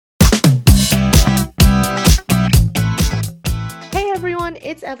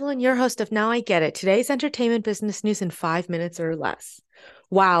it's Evelyn, your host of Now I Get It, today's entertainment business news in 5 minutes or less.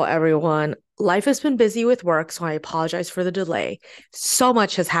 Wow, everyone. Life has been busy with work, so I apologize for the delay. So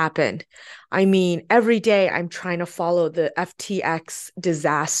much has happened. I mean, every day I'm trying to follow the FTX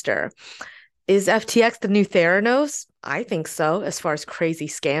disaster. Is FTX the new Theranos? I think so, as far as crazy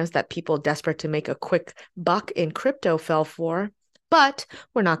scams that people desperate to make a quick buck in crypto fell for. But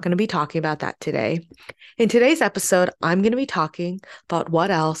we're not going to be talking about that today. In today's episode, I'm going to be talking about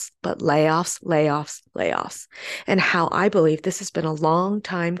what else but layoffs, layoffs, layoffs, and how I believe this has been a long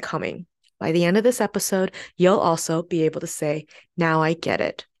time coming. By the end of this episode, you'll also be able to say, now I get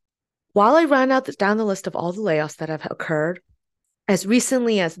it. While I ran down the list of all the layoffs that have occurred, as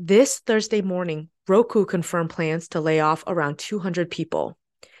recently as this Thursday morning, Roku confirmed plans to lay off around 200 people.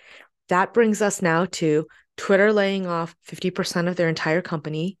 That brings us now to Twitter laying off 50% of their entire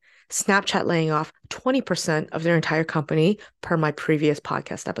company, Snapchat laying off 20% of their entire company, per my previous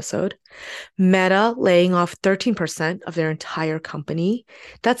podcast episode, Meta laying off 13% of their entire company.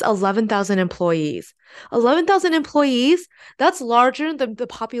 That's 11,000 employees. 11,000 employees, that's larger than the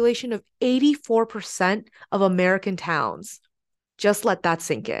population of 84% of American towns. Just let that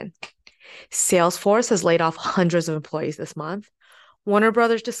sink in. Salesforce has laid off hundreds of employees this month. Warner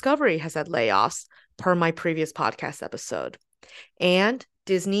Brothers Discovery has had layoffs, per my previous podcast episode. And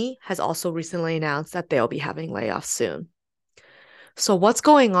Disney has also recently announced that they'll be having layoffs soon. So what's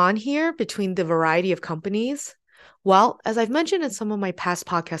going on here between the variety of companies? Well, as I've mentioned in some of my past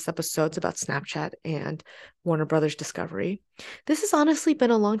podcast episodes about Snapchat and Warner Brothers Discovery, this has honestly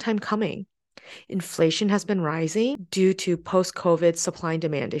been a long time coming. Inflation has been rising due to post-COVID supply and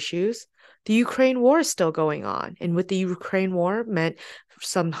demand issues. The Ukraine war is still going on, and with the Ukraine war meant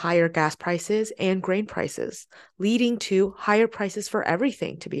some higher gas prices and grain prices, leading to higher prices for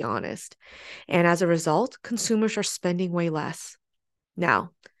everything, to be honest. And as a result, consumers are spending way less.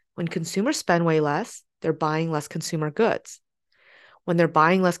 Now, when consumers spend way less, they're buying less consumer goods. When they're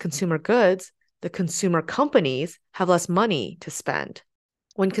buying less consumer goods, the consumer companies have less money to spend.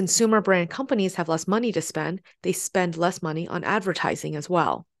 When consumer brand companies have less money to spend, they spend less money on advertising as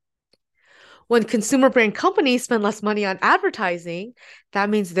well. When consumer brand companies spend less money on advertising, that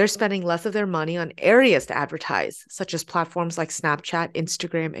means they're spending less of their money on areas to advertise, such as platforms like Snapchat,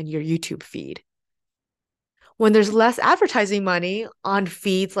 Instagram, and your YouTube feed. When there's less advertising money on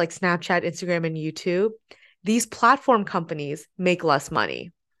feeds like Snapchat, Instagram, and YouTube, these platform companies make less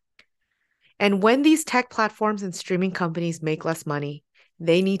money. And when these tech platforms and streaming companies make less money,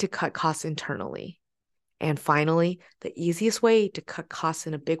 they need to cut costs internally. And finally, the easiest way to cut costs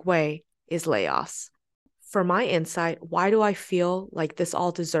in a big way is layoffs. For my insight, why do I feel like this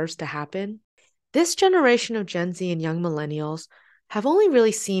all deserves to happen? This generation of Gen Z and young millennials have only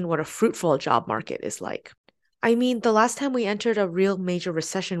really seen what a fruitful job market is like. I mean, the last time we entered a real major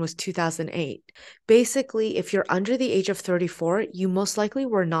recession was 2008. Basically, if you're under the age of 34, you most likely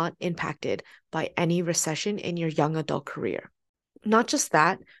were not impacted by any recession in your young adult career. Not just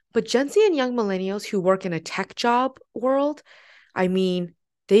that, but Gen Z and young millennials who work in a tech job world, I mean,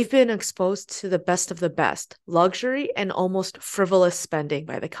 they've been exposed to the best of the best, luxury and almost frivolous spending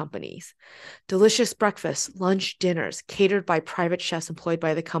by the companies. Delicious breakfasts, lunch, dinners catered by private chefs employed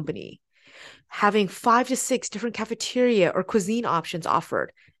by the company. Having 5 to 6 different cafeteria or cuisine options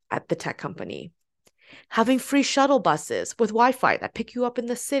offered at the tech company. Having free shuttle buses with Wi-Fi that pick you up in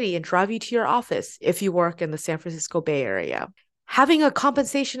the city and drive you to your office if you work in the San Francisco Bay Area. Having a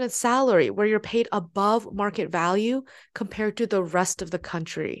compensation and salary where you're paid above market value compared to the rest of the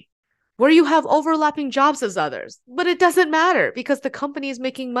country. Where you have overlapping jobs as others, but it doesn't matter because the company is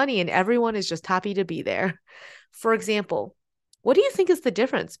making money and everyone is just happy to be there. For example, what do you think is the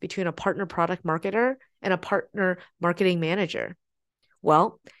difference between a partner product marketer and a partner marketing manager?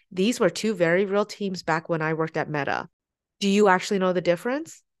 Well, these were two very real teams back when I worked at Meta. Do you actually know the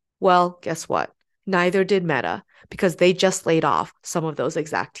difference? Well, guess what? Neither did Meta because they just laid off some of those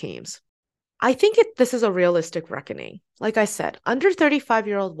exact teams. I think this is a realistic reckoning. Like I said, under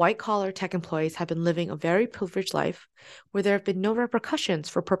 35-year-old white-collar tech employees have been living a very privileged life where there have been no repercussions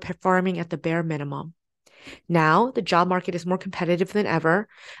for performing at the bare minimum. Now, the job market is more competitive than ever,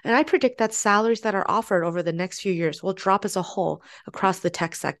 and I predict that salaries that are offered over the next few years will drop as a whole across the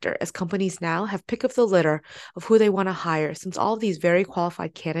tech sector as companies now have pick of the litter of who they want to hire since all of these very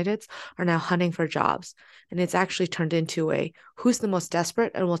qualified candidates are now hunting for jobs. And it's actually turned into a who's the most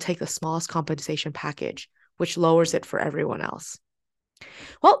desperate and will take the smallest compensation package, which lowers it for everyone else.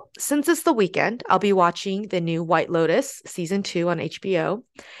 Well, since it's the weekend, I'll be watching the new White Lotus season 2 on HBO.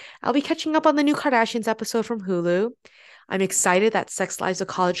 I'll be catching up on the new Kardashians episode from Hulu. I'm excited that Sex Lives of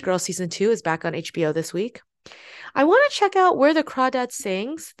College Girls season 2 is back on HBO this week. I want to check out Where the Crawdad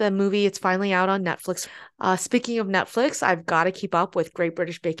Sings, the movie. It's finally out on Netflix. Speaking of Netflix, I've got to keep up with Great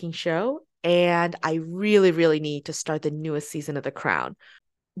British Baking Show, and I really, really need to start the newest season of The Crown.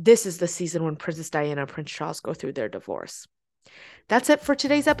 This is the season when Princess Diana and Prince Charles go through their divorce. That's it for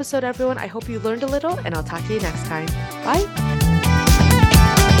today's episode, everyone. I hope you learned a little, and I'll talk to you next time. Bye.